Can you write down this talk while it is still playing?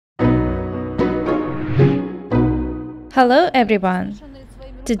Hello everyone!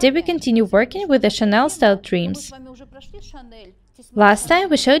 Today we continue working with the Chanel style trims. Last time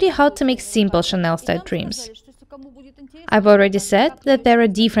we showed you how to make simple Chanel style trims. I've already said that there are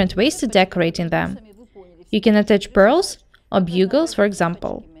different ways to decorate in them. You can attach pearls or bugles, for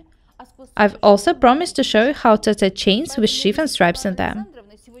example. I've also promised to show you how to attach chains with chiffon stripes in them.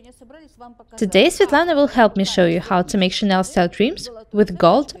 Today Svetlana will help me show you how to make Chanel style trims with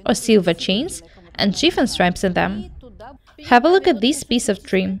gold or silver chains and chiffon stripes in them. Have a look at this piece of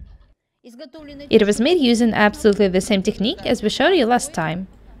trim. It was made using absolutely the same technique as we showed you last time.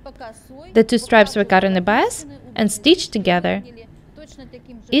 The two stripes were cut on a bias and stitched together.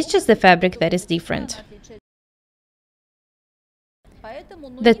 It's just the fabric that is different.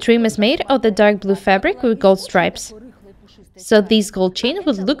 The trim is made of the dark blue fabric with gold stripes, so this gold chain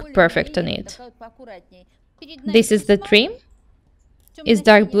would look perfect on it. This is the trim. It's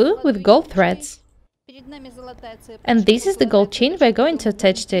dark blue with gold threads. And this is the gold chain we're going to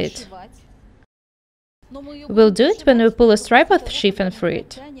attach to it. We'll do it when we pull a stripe of chiffon through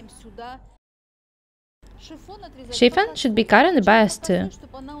it. Chiffon should be cut on the bias too.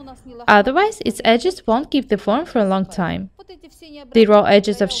 Otherwise, its edges won't keep the form for a long time. The raw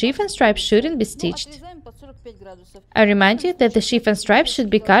edges of chiffon stripes shouldn't be stitched. I remind you that the chiffon stripes should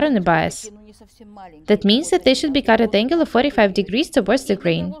be cut on the bias. That means that they should be cut at an angle of 45 degrees towards the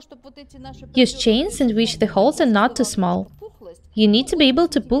grain. Use chains in which the holes are not too small. You need to be able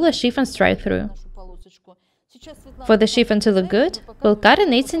to pull a chiffon stripe through. For the chiffon to look good, we'll cut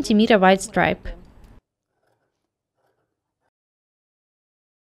an 8 cm wide stripe.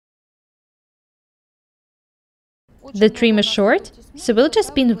 The trim is short, so we'll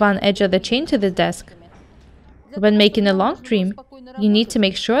just pin one edge of the chain to the desk. When making a long trim, you need to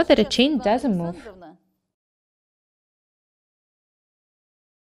make sure that a chain doesn't move.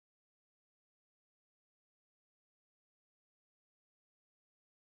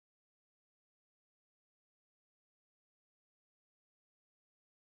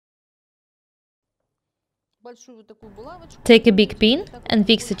 Take a big pin and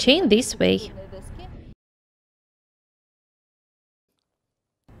fix the chain this way.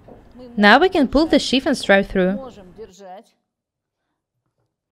 Now we can pull the chiffon stripe through.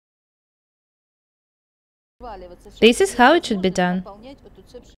 This is how it should be done.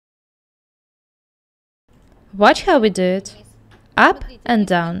 Watch how we do it. Up and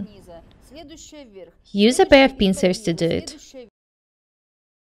down. Use a pair of pincers to do it.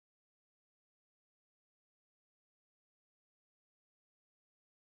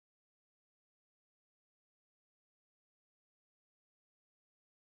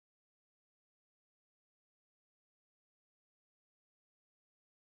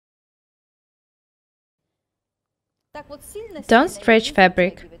 Don't stretch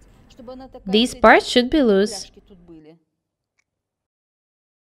fabric. These parts should be loose.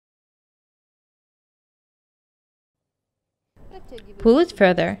 Pull it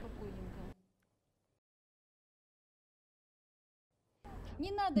further.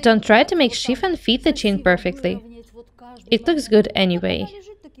 Don't try to make chiffon fit the chain perfectly. It looks good anyway.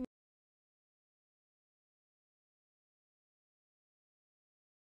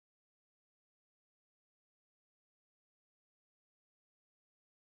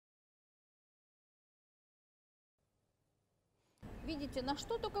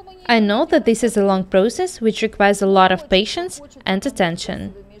 I know that this is a long process which requires a lot of patience and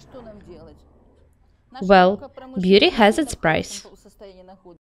attention. Well, beauty has its price.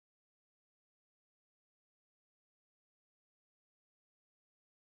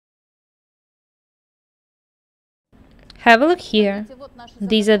 Have a look here.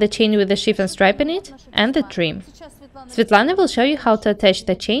 These are the chain with the chiffon stripe in it and the trim. Svetlana will show you how to attach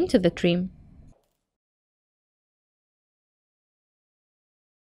the chain to the trim.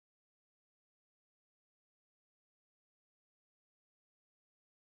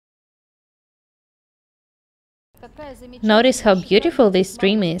 Notice how beautiful this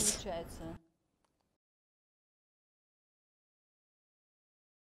trim is.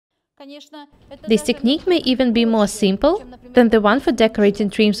 This technique may even be more simple than the one for decorating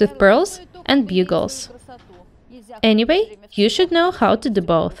trims with pearls and bugles. Anyway, you should know how to do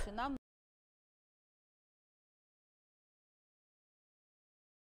both.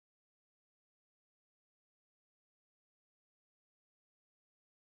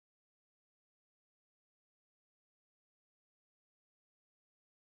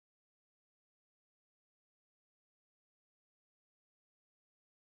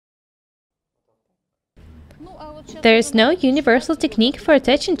 There is no universal technique for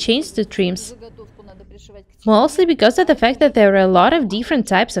attaching chains to trims, mostly because of the fact that there are a lot of different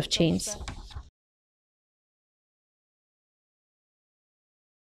types of chains.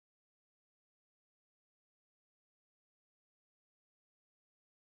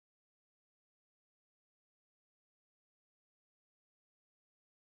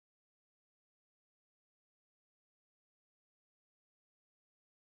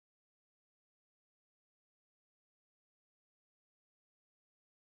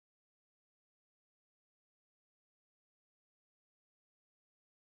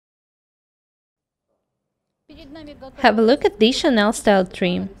 Have a look at this Chanel style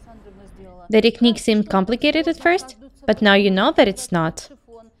trim. The technique seemed complicated at first, but now you know that it's not.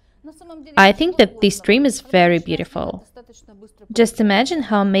 I think that this trim is very beautiful. Just imagine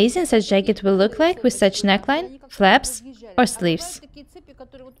how amazing such jacket will look like with such neckline, flaps, or sleeves.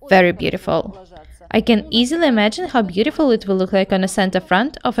 Very beautiful. I can easily imagine how beautiful it will look like on the center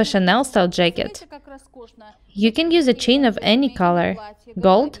front of a Chanel style jacket. You can use a chain of any color,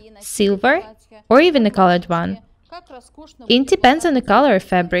 gold, silver, or even a colored one. It depends on the color of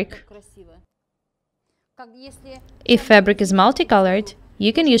fabric. If fabric is multicolored,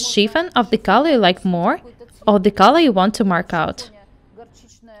 you can use chiffon of the color you like more or the color you want to mark out.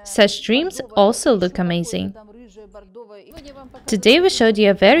 Such trims also look amazing. Today we showed you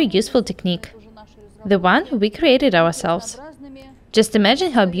a very useful technique, the one we created ourselves. Just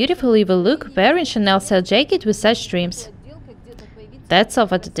imagine how beautiful you will look wearing Chanel style jacket with such trims. That's all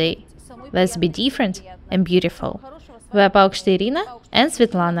for today. Let's be different and beautiful. Вы Irina and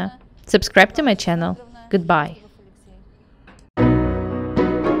Svetlana. Subscribe to my channel. Goodbye.